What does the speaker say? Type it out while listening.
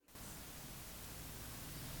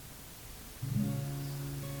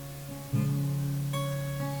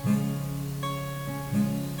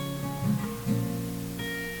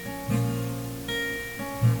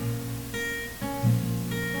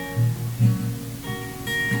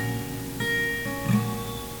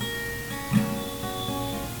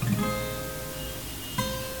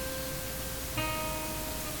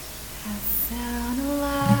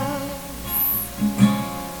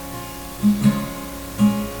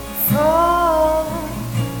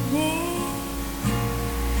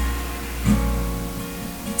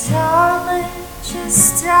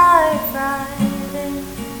dive right in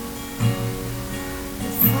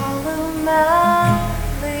and follow my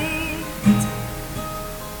lead.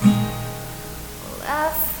 Well, I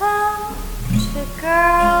found a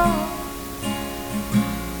girl,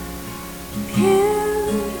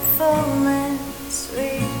 beautiful and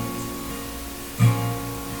sweet.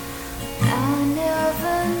 I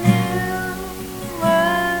never knew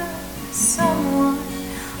was someone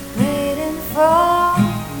waiting for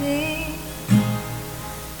me,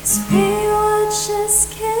 'cause we were just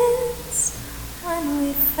kids when we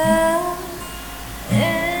fell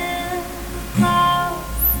in love,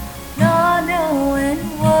 not knowing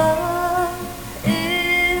what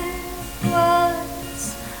it was.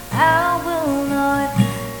 I will not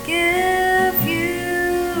give you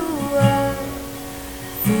up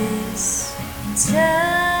this time,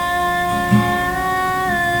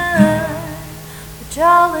 but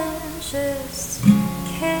darling, just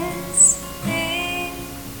kiss me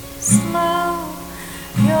slow.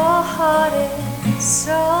 Your heart is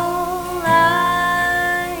so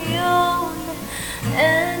lion,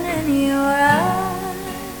 and in your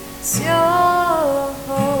eyes you're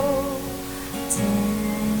holding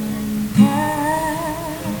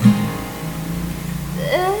mine,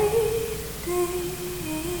 baby.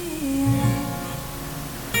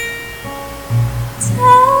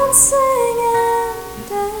 Dancing in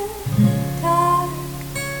the dark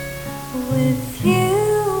with you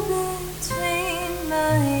between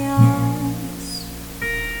my arms,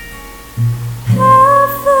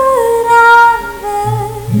 barefoot on the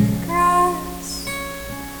grass,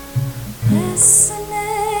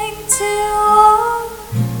 listening to our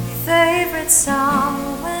favorite song.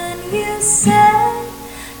 When you said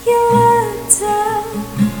you looked a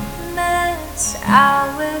mess, I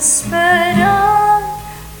whispered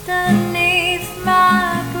underneath my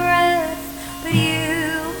breath, but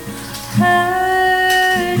you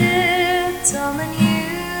heard it, darling. You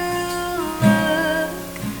look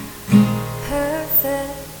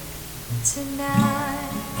perfect tonight.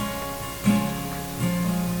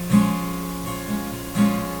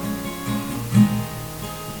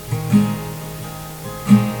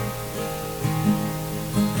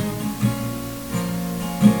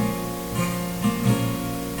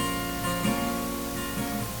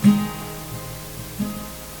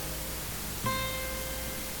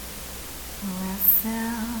 I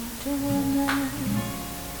found a woman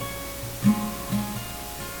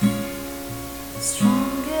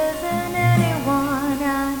stronger than anyone I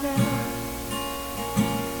know.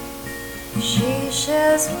 She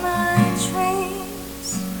shares my dreams.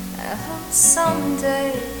 I hope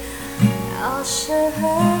someday I'll share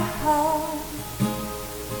her home.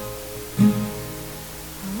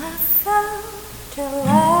 Well, I found a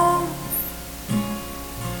love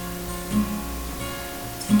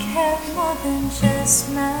to carry more than just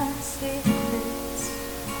my secrets,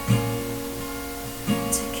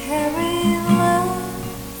 to carry love,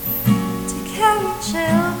 to carry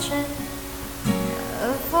children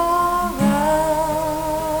of our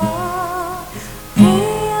own. We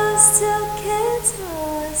are still kids who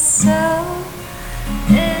are so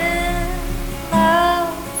in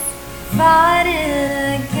love,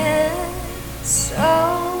 fighting against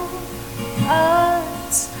all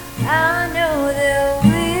odds. I know there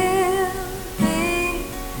will be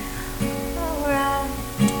alright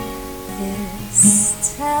this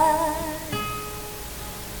time.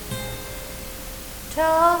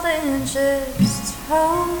 Darling, just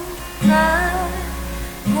hold my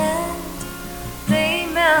hand, be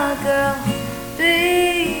my girl, be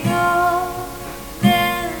your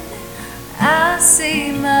man. I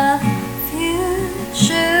see my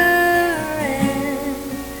future in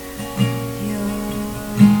your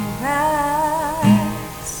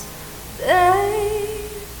eyes,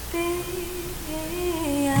 baby.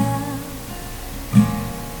 I'm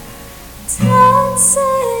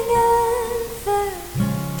dancing in the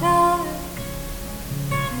dark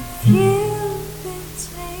with you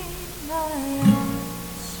between my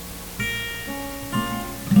arms,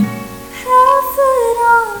 barefoot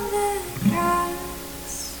on the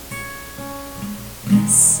grass,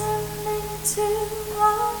 listening to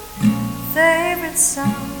our favorite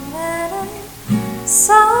song. When I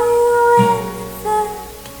saw you in the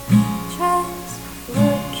dress,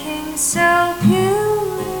 looking so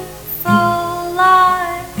beautiful, I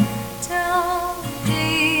don't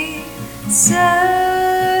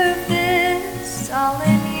deserve this,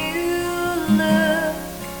 darling. You look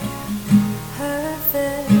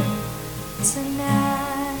perfect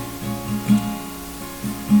tonight.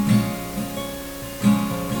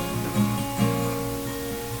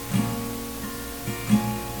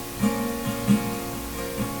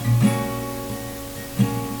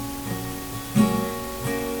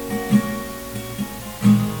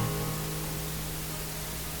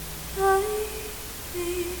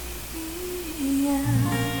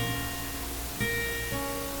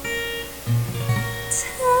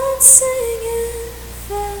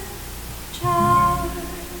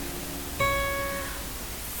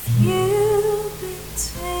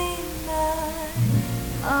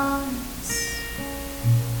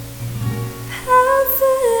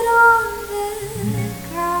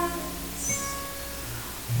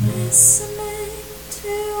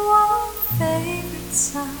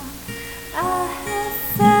 time I have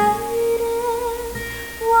faded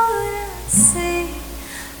what I see.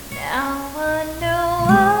 Now I know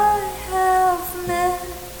I have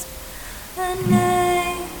met an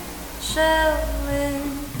angel in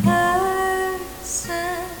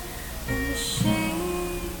person, and she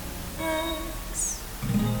looks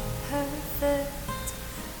perfect.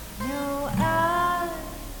 No, I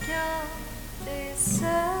don't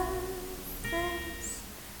deserve